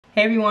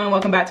Hey everyone,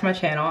 welcome back to my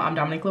channel. I'm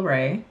Dominique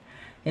Larae.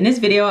 In this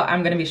video,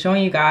 I'm going to be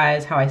showing you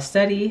guys how I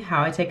study,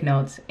 how I take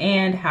notes,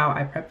 and how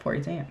I prep for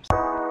exams.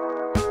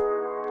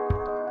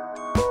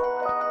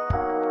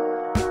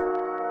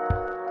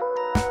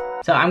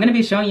 So I'm going to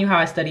be showing you how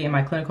I study in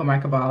my clinical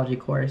microbiology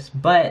course,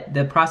 but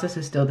the process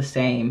is still the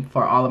same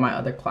for all of my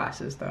other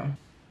classes though.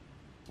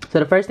 So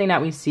the first thing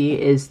that we see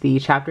is the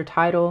chapter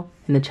title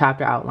and the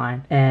chapter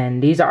outline.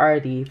 And these are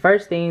the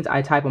first things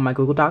I type on my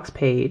Google Docs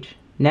page.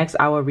 Next,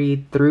 I will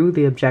read through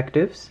the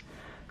objectives.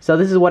 So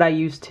this is what I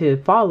use to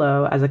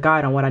follow as a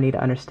guide on what I need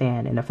to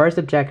understand. And the first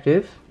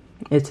objective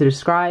is to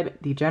describe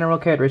the general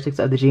characteristics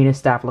of the genus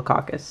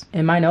Staphylococcus.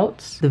 In my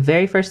notes, the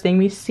very first thing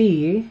we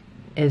see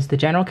is the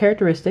general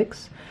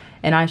characteristics,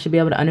 and I should be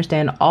able to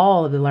understand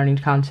all of the learning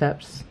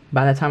concepts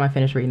by the time I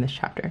finish reading this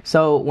chapter.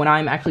 So when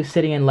I'm actually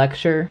sitting in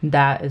lecture,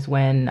 that is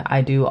when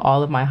I do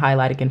all of my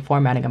highlighting and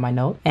formatting of my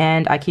note.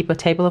 And I keep a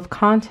table of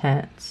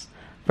contents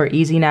for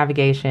easy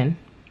navigation,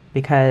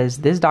 because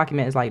this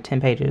document is like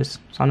 10 pages.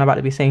 So I'm not about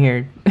to be sitting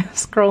here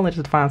scrolling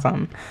just to find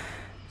something.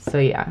 So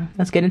yeah,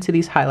 let's get into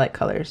these highlight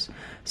colors.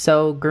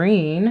 So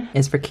green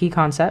is for key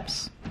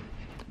concepts.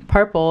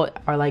 Purple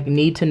are like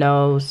need to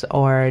knows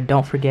or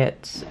don't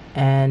forget.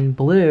 And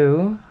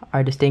blue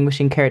are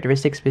distinguishing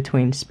characteristics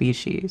between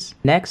species.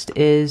 Next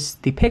is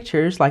the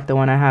pictures, like the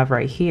one I have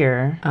right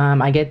here.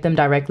 I get them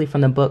directly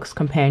from the book's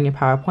companion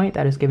PowerPoint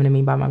that is given to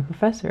me by my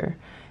professor.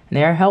 And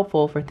they are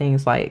helpful for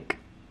things like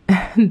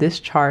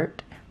this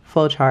chart,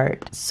 flow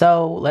chart.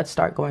 So let's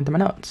start going through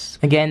my notes.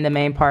 Again, the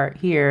main part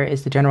here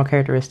is the general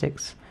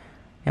characteristics.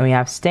 And we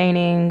have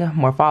staining,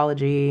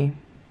 morphology,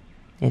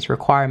 its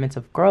requirements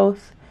of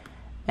growth,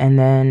 and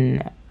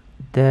then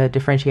the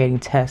differentiating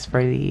test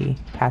for the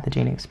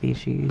pathogenic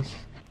species.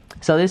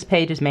 So this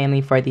page is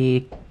mainly for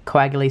the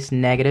coagulase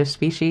negative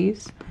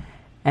species,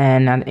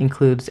 and that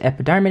includes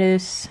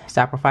epidermidis,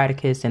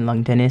 saprophyticus, and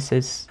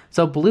lugdunensis.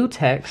 So blue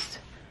text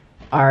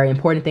are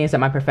important things that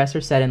my professor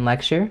said in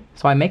lecture.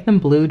 So I make them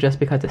blue just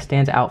because it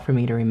stands out for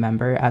me to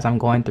remember as I'm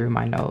going through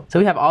my notes. So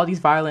we have all these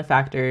virulent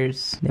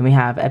factors. Then we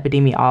have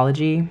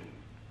epidemiology.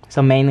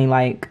 So mainly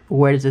like,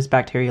 where does this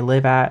bacteria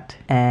live at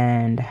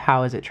and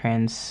how is it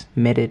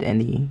transmitted in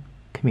the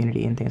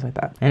community and things like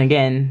that. And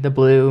again, the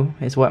blue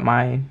is what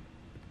my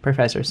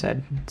professor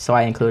said, so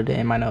I included it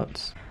in my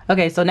notes.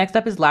 Okay, so next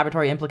up is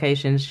laboratory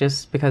implications,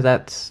 just because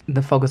that's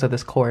the focus of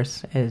this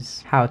course,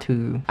 is how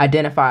to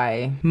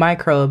identify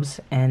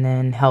microbes and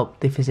then help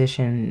the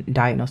physician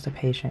diagnose the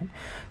patient.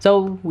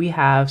 So we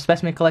have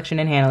specimen collection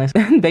and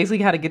handling, basically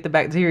how to get the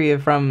bacteria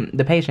from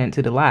the patient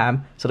to the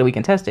lab so that we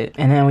can test it.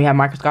 And then we have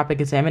microscopic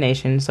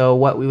examination, so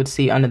what we would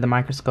see under the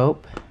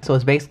microscope. So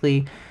it's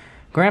basically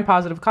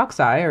gram-positive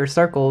cocci, or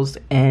circles,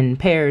 in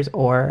pairs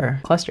or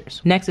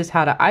clusters. Next is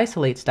how to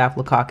isolate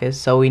Staphylococcus,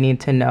 so we need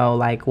to know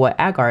like what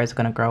agar is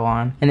going to grow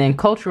on. And then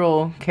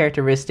cultural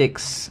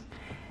characteristics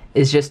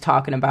is just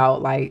talking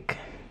about like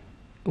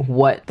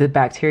what the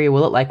bacteria will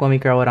look like when we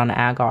grow it on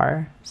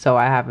agar. So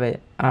I have it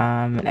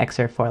an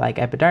excerpt for like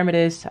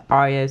epidermidis,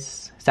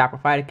 aureus,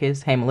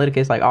 saprophyticus,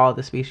 hemolyticus, like all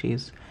the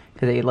species,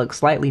 because they look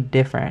slightly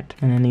different.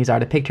 And then these are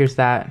the pictures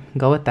that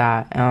go with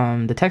that.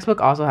 The textbook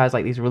also has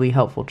like these really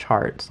helpful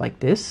charts like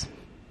this.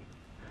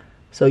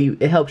 So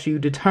it helps you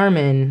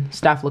determine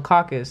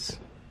Staphylococcus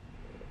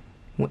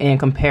in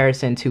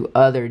comparison to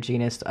other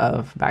genus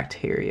of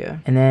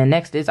bacteria. And then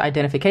next is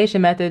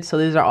identification methods. So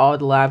these are all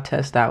the lab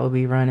tests that will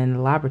be run in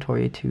the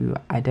laboratory to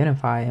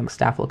identify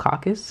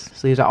Staphylococcus.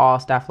 So these are all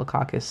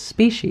Staphylococcus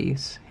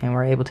species, and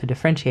we're able to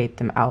differentiate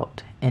them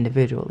out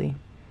individually.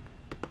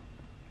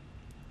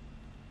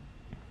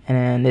 And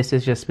then this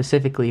is just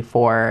specifically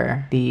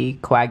for the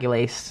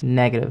coagulase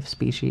negative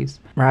species.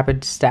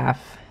 Rapid staph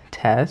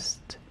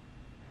test.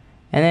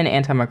 And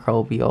then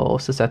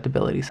antimicrobial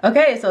susceptibilities.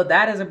 Okay, so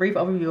that is a brief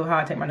overview of how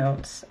I take my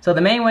notes. So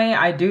the main way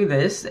I do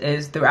this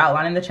is through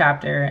outlining the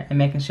chapter and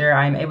making sure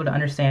I'm able to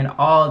understand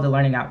all of the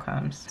learning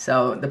outcomes.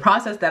 So the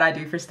process that I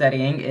do for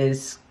studying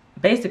is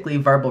basically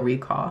verbal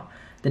recall.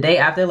 The day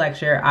after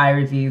lecture, I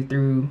review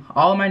through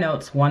all of my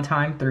notes one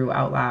time through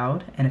out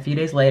loud, and a few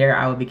days later,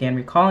 I will begin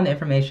recalling the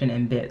information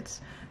in bits.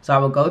 So I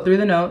will go through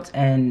the notes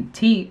and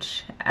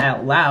teach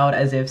out loud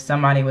as if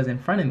somebody was in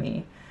front of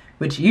me,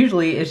 which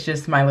usually is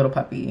just my little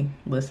puppy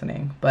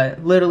listening.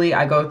 But literally,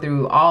 I go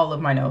through all of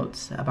my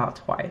notes about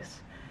twice.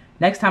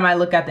 Next time I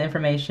look at the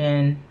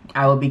information,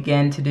 I will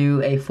begin to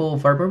do a full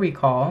verbal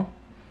recall.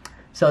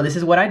 So this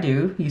is what I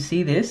do. You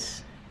see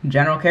this,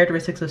 general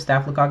characteristics of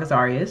Staphylococcus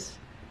aureus.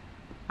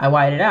 I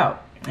white it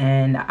out,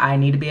 and I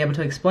need to be able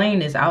to explain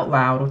this out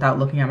loud without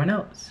looking at my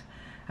notes.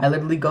 I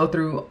literally go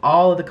through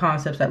all of the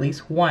concepts at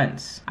least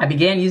once. I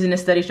began using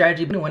this study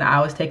strategy when I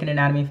was taking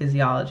anatomy and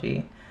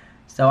physiology.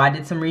 So I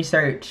did some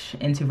research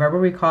into verbal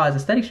recall as a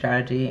study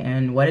strategy,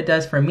 and what it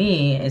does for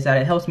me is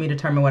that it helps me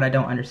determine what I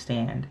don't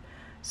understand.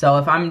 So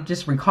if I'm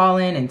just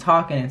recalling and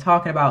talking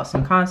about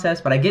some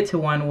concepts, but I get to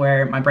one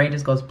where my brain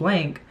just goes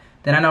blank,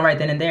 then I know right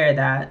then and there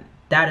that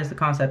that is the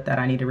concept that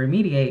I need to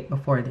remediate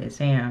before the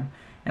exam.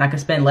 And I can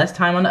spend less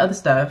time on the other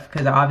stuff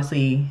because I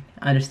obviously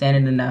understand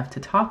it enough to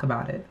talk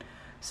about it.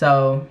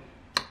 So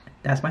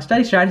that's my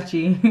study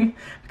strategy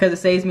because it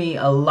saves me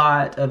a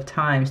lot of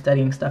time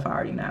studying stuff I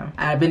already know.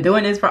 I've been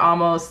doing this for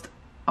almost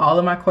all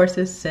of my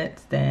courses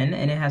since then,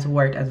 and it has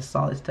worked as a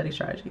solid study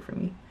strategy for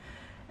me.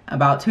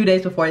 About 2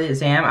 days before the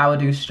exam, I will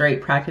do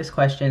straight practice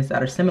questions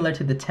that are similar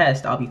to the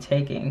test I'll be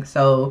taking.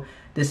 So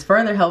this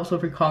further helps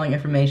with recalling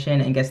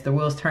information and gets the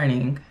wheels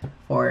turning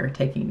for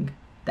taking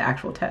the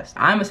actual test.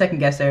 I'm a second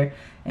guesser,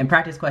 and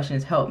practice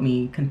questions help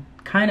me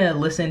kind of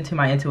listen to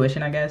my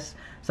intuition, I guess,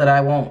 so that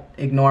I won't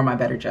ignore my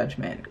better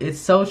judgment. It's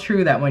so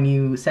true that when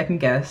you second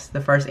guess,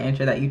 the first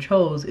answer that you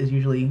chose is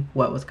usually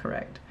what was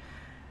correct.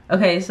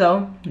 Okay,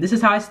 so this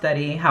is how I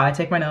study, how I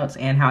take my notes,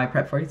 and how I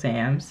prep for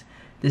exams.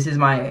 This is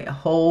my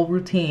whole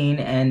routine,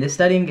 and this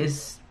studying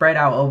is spread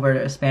out over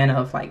a span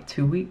of like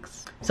 2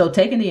 weeks. So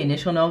taking the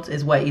initial notes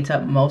is what eats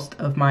up most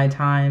of my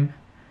time,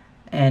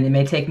 and it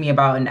may take me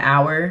about an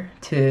hour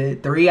to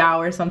 3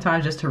 hours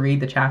sometimes just to read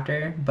the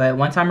chapter. But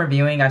once I'm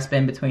reviewing, I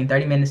spend between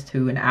 30 minutes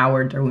to an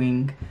hour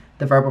doing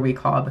the verbal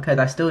recall because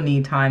I still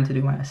need time to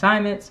do my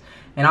assignments,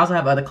 and I also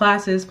have other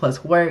classes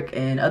plus work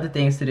and other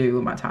things to do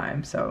with my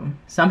time. So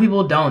some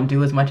people don't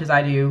do as much as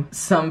I do.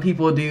 Some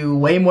people do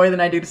way more than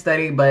I do to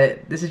study,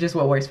 but this is just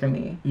what works for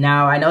me.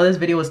 Now, I know this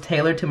video was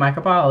tailored to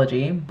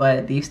microbiology,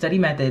 but these study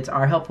methods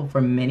are helpful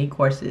for many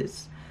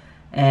courses.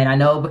 And I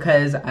know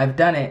because I've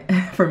done it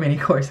for many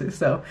courses.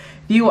 So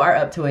if you are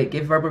up to it,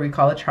 give verbal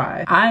recall a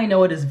try. I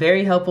know it is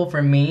very helpful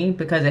for me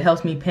because it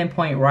helps me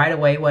pinpoint right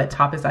away what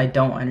topics I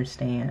don't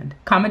understand.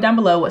 Comment down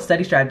below what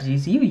study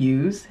strategies you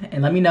use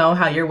and let me know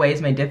how your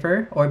ways may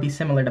differ or be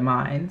similar to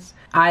mine.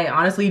 I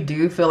honestly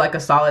do feel like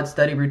a solid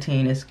study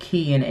routine is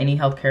key in any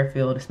healthcare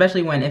field,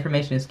 especially when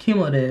information is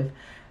cumulative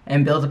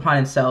and builds upon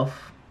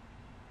itself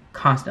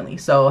constantly.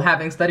 So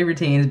having study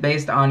routines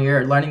based on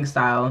your learning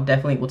style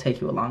definitely will take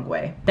you a long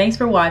way. Thanks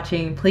for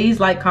watching. Please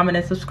like, comment,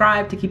 and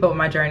subscribe to keep up with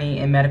my journey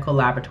in medical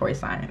laboratory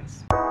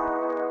science.